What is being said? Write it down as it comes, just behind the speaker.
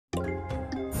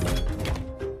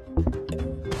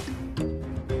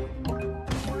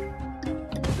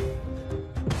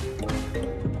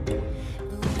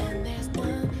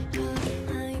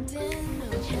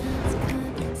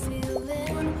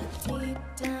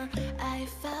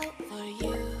felt for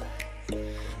you.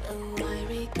 Oh, I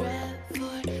regret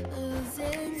for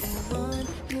losing the one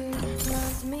who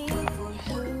loves me for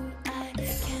who I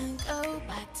can't go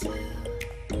back to.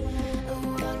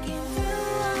 Walking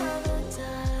through all the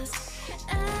dust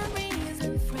and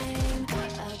reason frame, a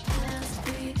past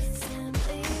we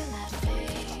simply let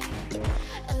fade.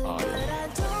 But I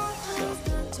don't close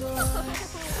the door.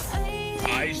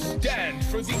 I stand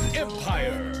for the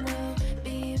Empire!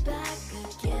 Be back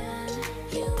again.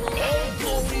 All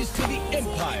glories to the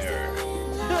Empire!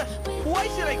 Why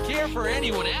should I care for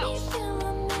anyone else?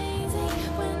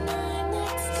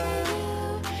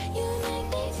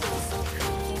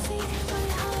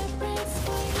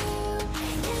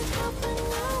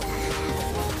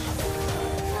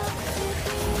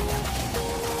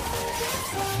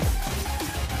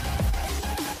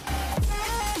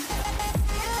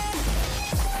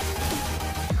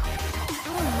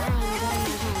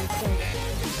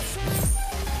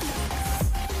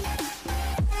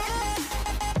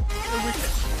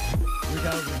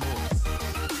 Without remorse.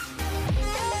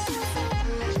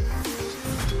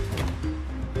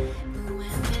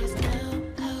 When there's no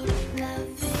hope,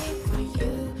 nothing for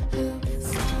you who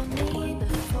saw me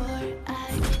before I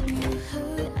knew who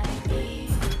I'd be.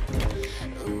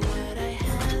 What I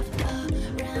have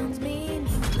around me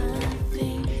means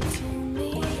nothing to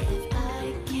me if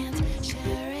I can't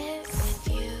share it with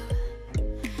you.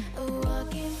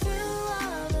 Walking through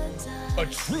all the A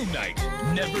time. true knight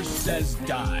never says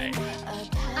die.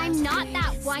 I'm not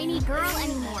that whiny girl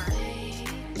anymore.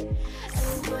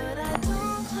 But I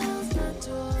don't close the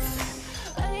door,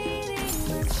 waiting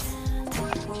for chance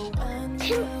for when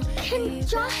Can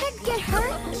Jawhead get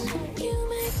hurt? you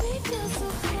make me feel so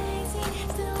crazy,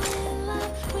 still in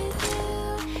love with you.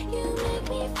 You make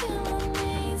me feel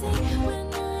amazing when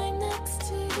I'm next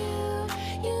to you.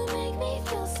 You make me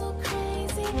feel so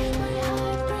crazy, my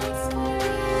heart breaks for you.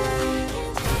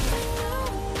 Can't help but know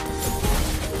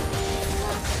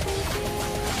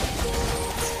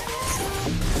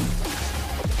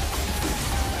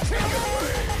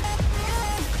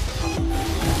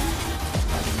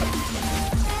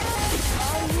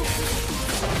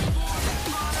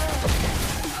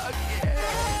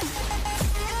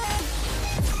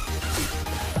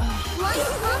Blind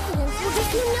confidence will get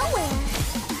you nowhere.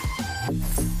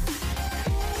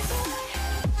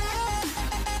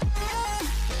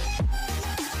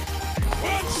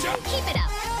 Keep it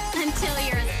up until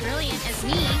you're as brilliant as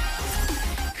me.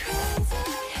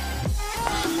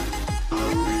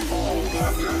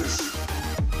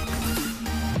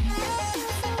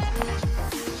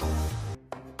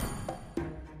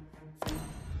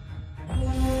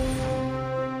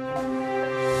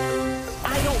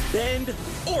 I don't bend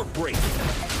or break.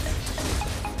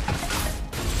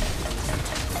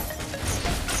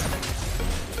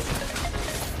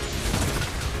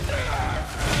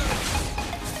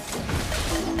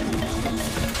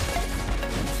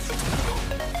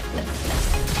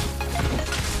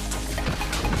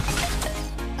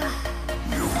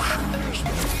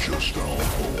 Just our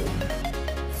home.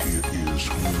 It is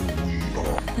where we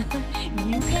are.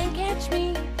 you can't catch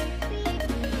me.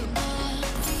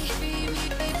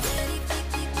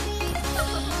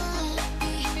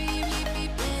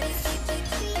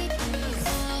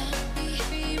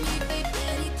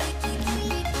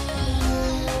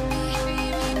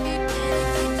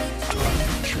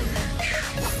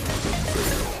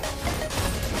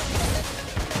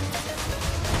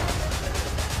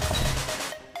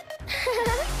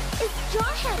 Is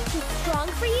Jawhead too strong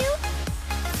for you?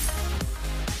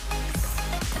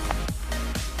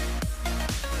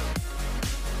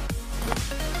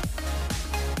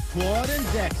 Claude and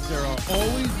Dexter are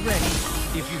always ready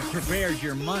if you've prepared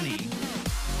your money.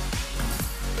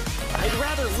 I'd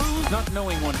rather lose not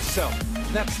knowing oneself.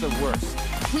 That's the worst.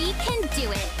 We can do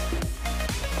it.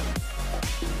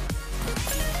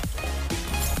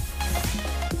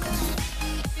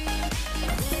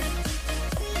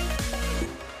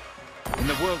 In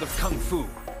the world of Kung Fu,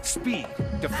 speed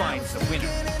defines the winner.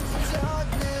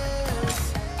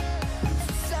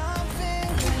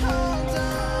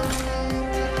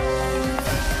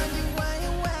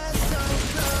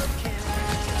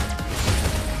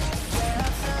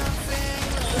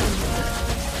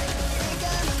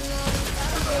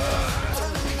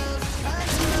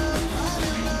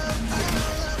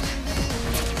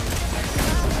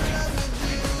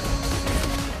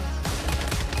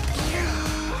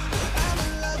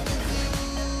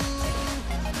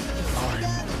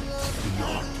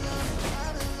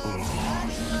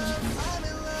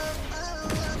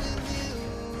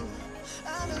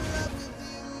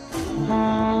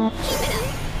 Keep it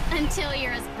up until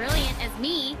you're as brilliant as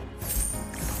me.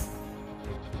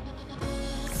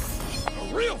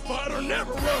 real fighter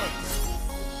never runs.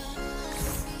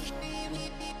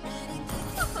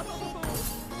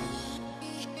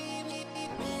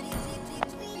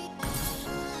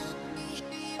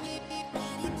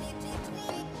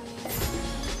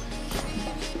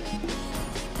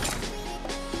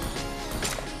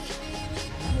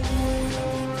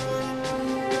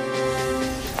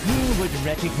 Who would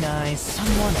recognize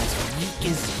someone as weak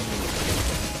as you?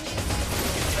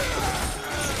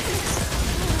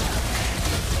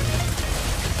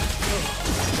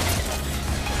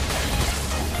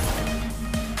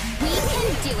 We can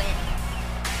do it.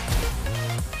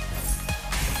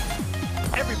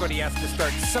 Everybody has to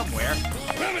start somewhere.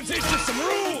 I'm gonna teach you some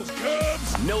rules,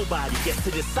 Cubs. Nobody gets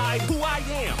to decide who I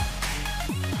am.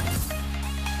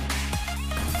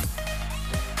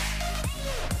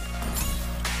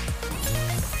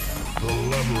 The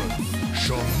labyrinth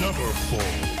shall never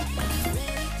fall.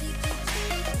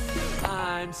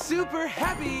 I'm super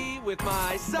happy with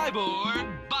my cyborg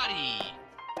body.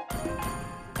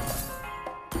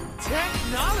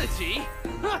 Technology?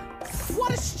 Huh,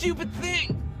 what a stupid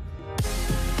thing!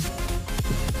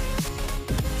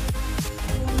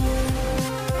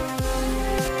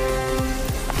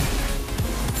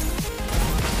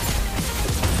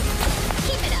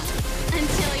 Keep it up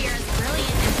until you're as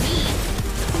brilliant as me.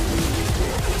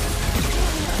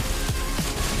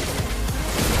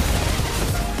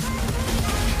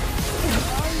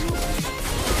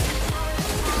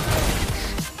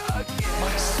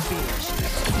 My spears.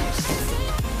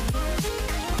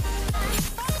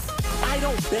 I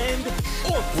don't bend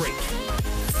or break.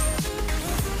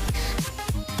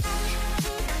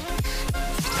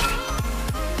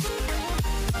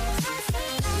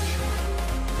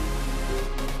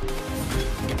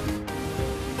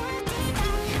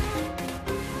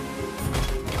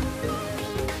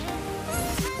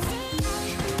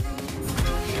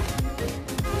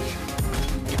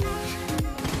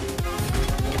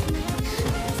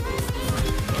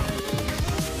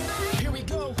 Here we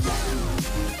go.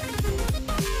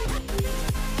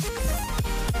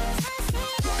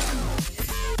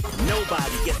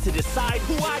 Nobody gets to decide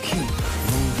who I am.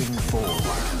 Moving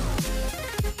forward.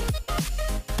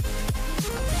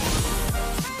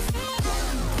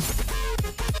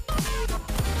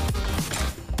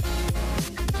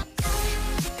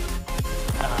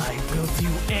 I will do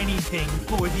anything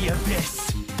for the abyss.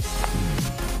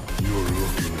 You're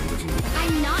looking a little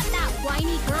I'm not that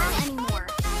whiny girl anymore.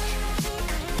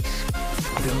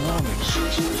 Belonging.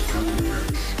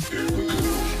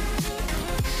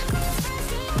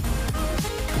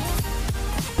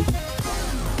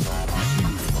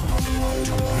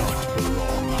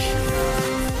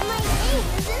 My aim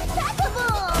is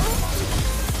impeccable.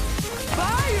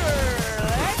 Fire!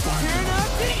 Let's turn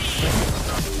up the heat!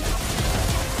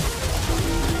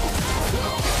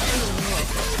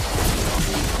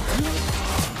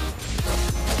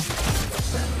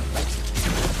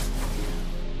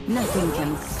 Nothing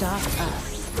can stop us.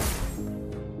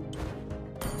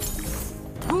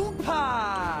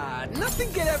 Whoop-ha!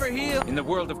 Nothing can ever heal. In the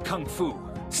world of Kung Fu,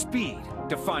 speed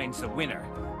defines the winner.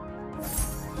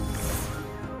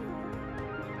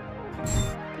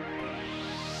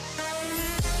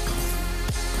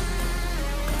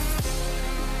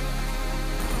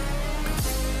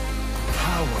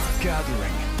 Power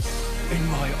gathering in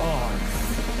my arm.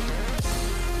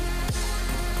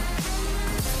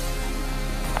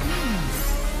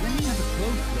 Let me have a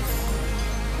close look.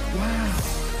 Wow.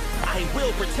 I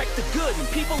will protect the good and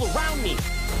people around me.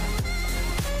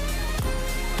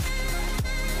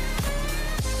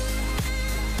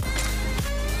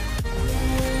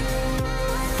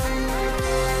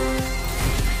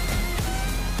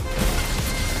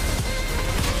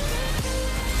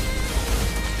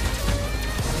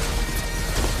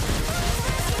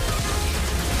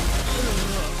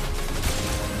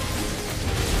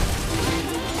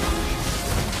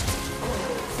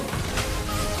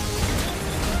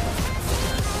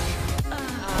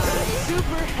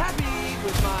 Super happy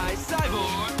with my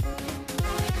cyborg.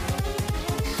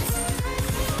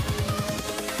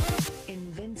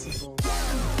 Invincible.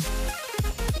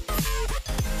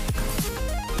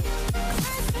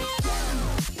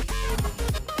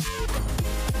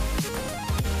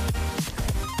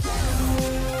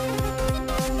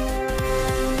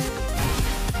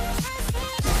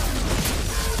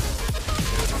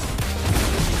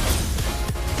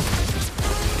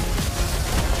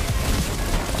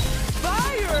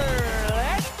 Fire!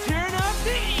 Let's turn up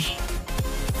the heat!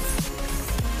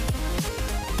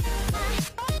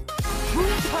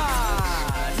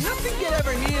 Whoop-ha! Nothing can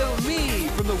ever heal me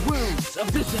from the wounds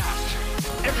of disaster.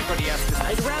 Everybody has to.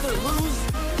 I'd rather lose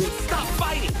than stop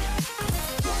fighting.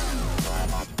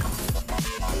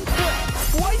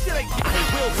 Why should I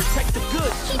will protect the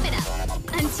good. Keep it up.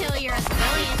 Until you're as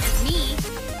brilliant as me.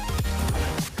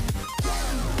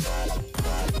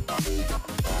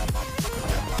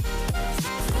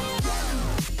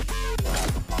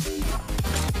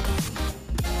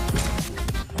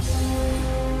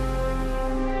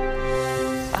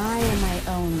 I am my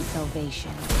own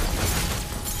salvation.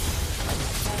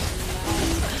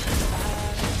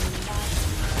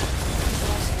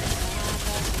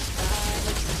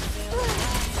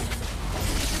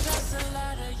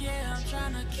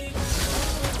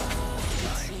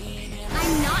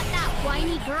 I'm not that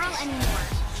whiny girl anymore.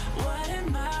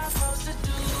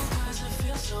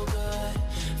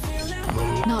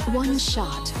 Not one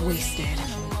shot wasted.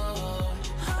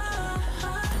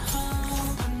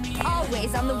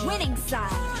 Always on the winning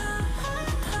side.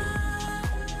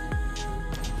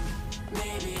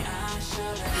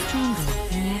 Stronger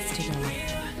than yesterday.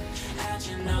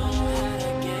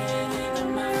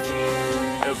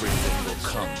 Everything will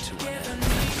come to an end.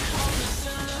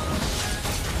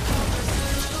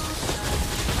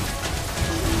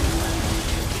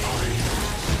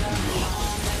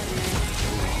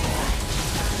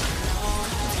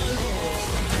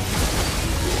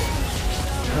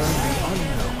 Turn the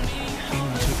unknown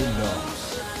into the known.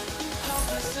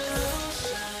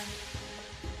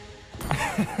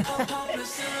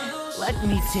 Let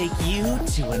me take you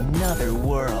to another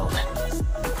world.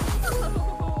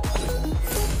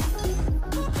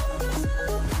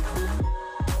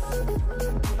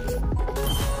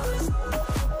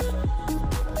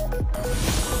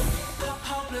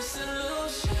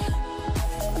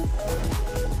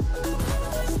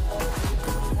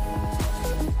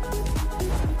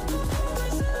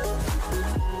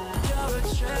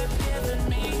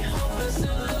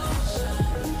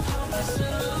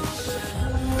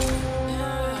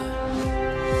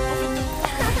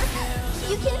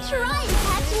 You can try and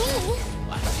catch me.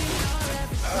 My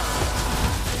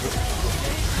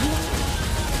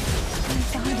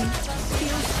body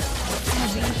feels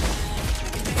heavy.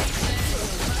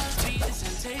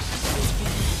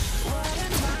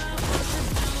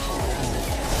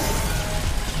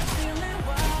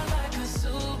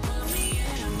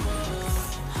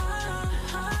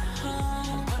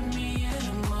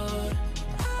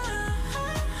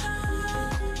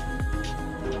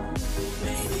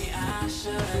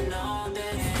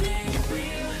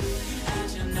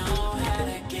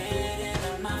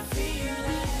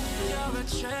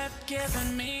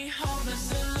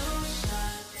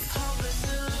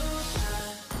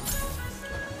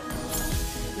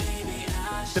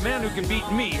 The man who can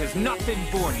beat me has not been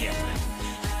born yet.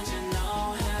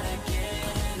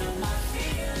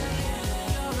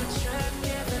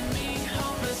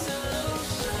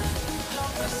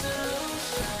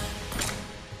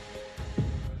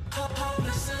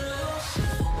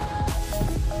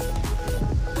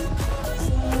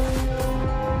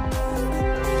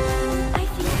 I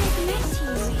think I've met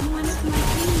you in one of my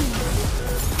dreams.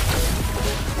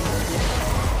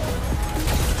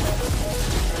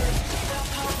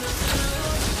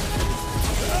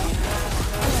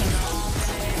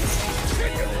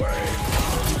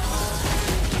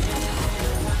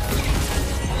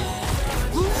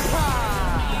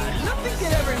 Nothing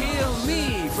can ever heal me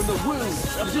from the wounds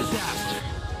of disaster.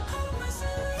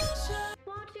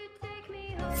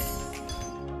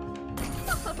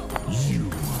 You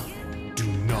do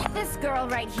not. This girl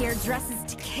right here dresses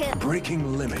to kill.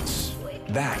 Breaking limits.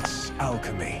 That's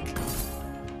alchemy.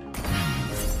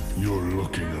 You're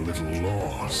looking a little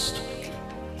lost.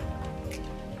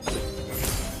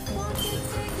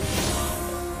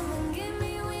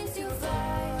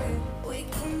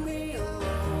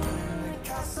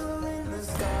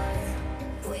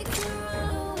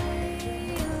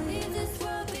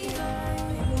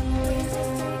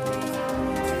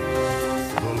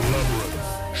 The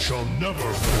labyrinth shall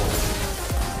never fall.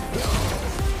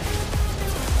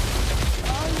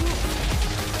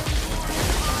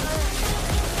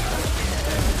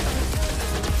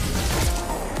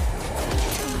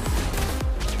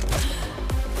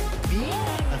 Me?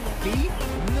 A thief?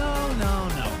 No, no,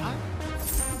 no.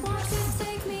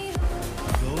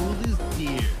 Gold is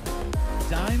dear.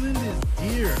 Diamond is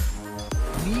dear.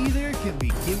 Neither can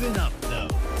be given up, though.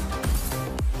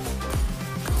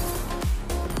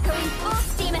 Going full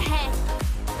steam ahead.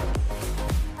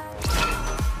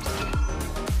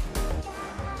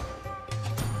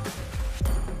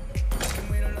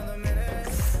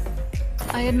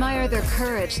 I admire their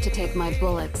courage to take my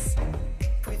bullets.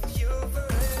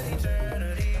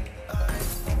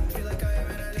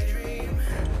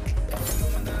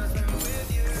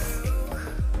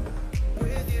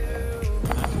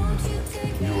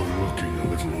 Your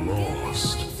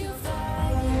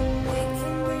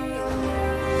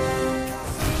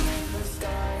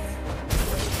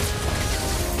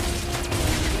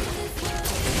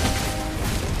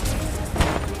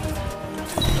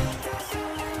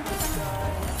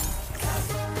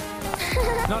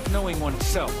knowing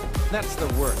oneself. That's the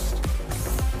worst.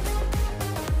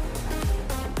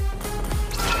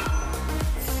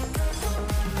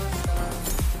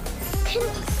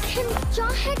 Can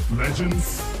Jawhead...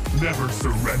 Legends never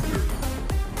surrender.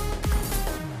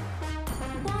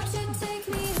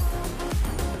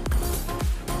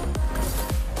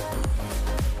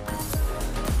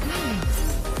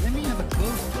 Let me have a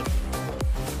close look.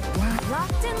 Wow.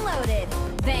 Locked and loaded.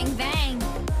 Bang, bang.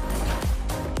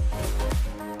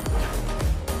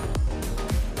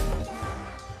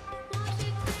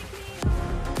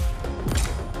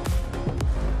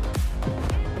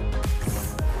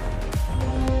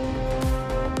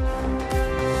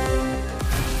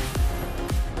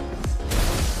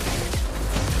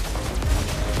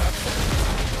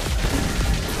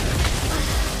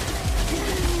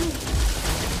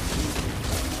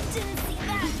 Didn't see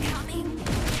that coming.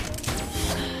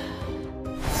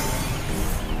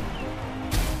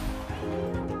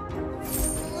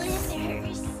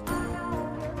 Slithers.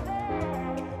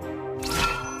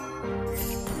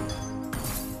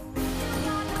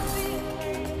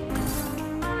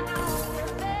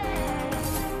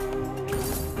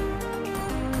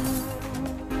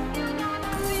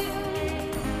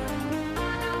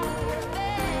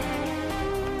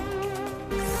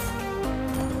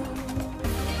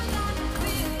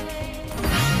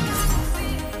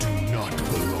 Do not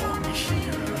belong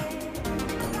here.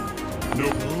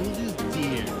 Nope. Gold is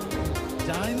dear.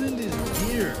 Diamond is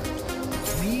dear.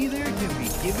 Neither can be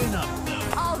given up, though.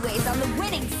 Always on the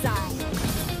winning side.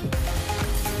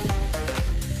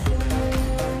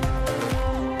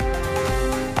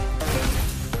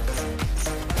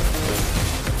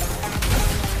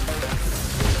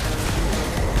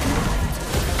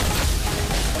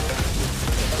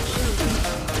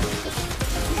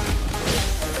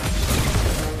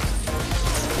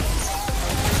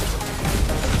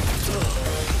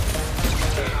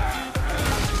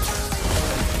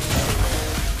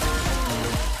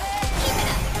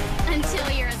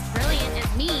 Until you're as brilliant as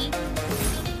me.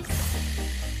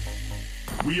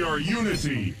 We are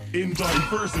unity in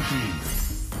diversity.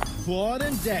 Claude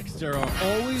and Dexter are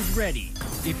always ready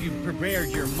if you've prepared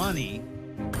your money.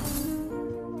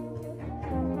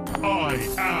 I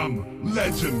am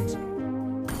legend.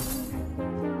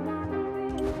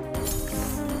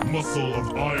 Muscle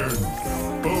of iron,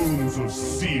 bones of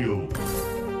steel.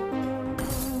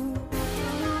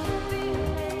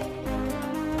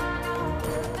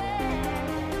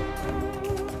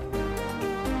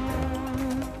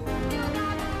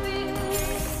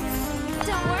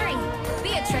 Don't worry.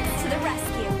 Beatrix to the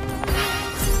rescue.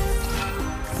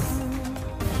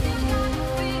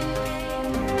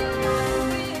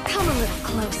 Come a little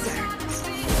closer.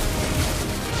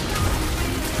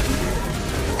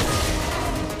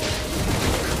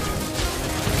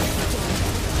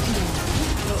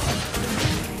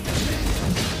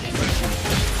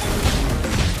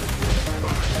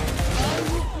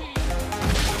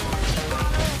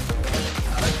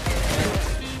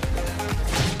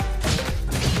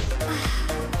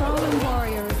 Fallen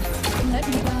warriors, let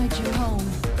me guide you home.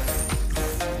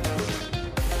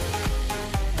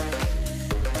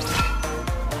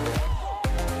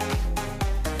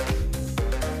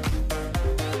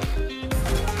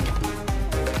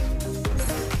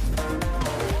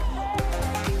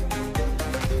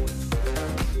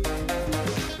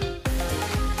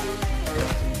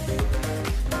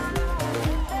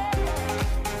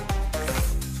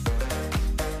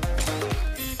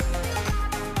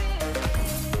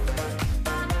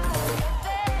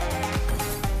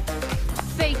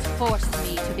 Fate forced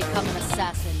me to become an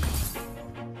assassin.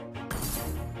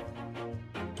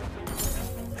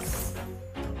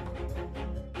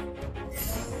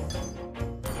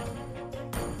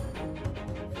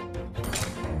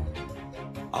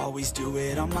 Always do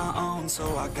it on my own,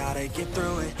 so I gotta get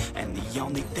through it. And the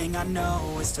only thing I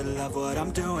know is to love what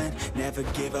I'm doing. Never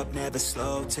give up, never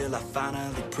slow, till I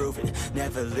finally prove it.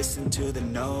 Never listen to the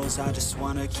no's, I just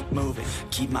wanna keep moving.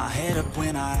 Keep my head up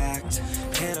when I act,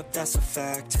 head up, that's a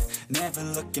fact. Never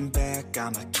looking back,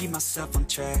 I'ma keep myself on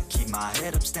track. Keep my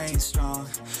head up, staying strong,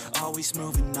 always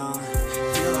moving on.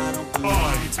 Feel I don't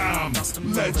belong, I am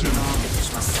legend.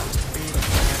 Push myself to be the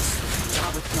best,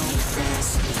 die with no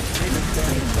regrets. Live the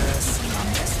very best, my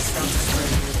message starts to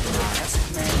spread. My exit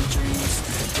many dreams,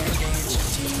 dedicated your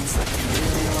teens. Like it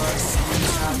really works,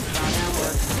 sometimes I find out what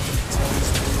it takes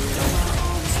to do it on my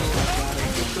own. So I gotta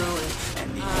get through it, and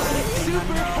the only thing I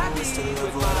know is to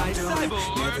love what I'm doing.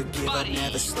 Never give up,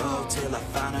 never slow, till I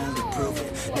finally prove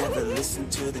it. Never listen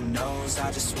to the no's,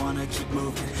 I just wanna keep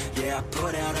moving. Yeah, I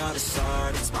put out all this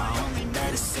art, it's my only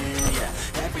medicine.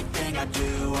 Yeah, everything I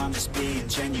do, I'm just being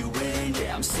genuine.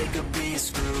 Yeah, I'm sick of being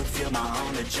screwed, feel my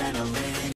own adrenaline.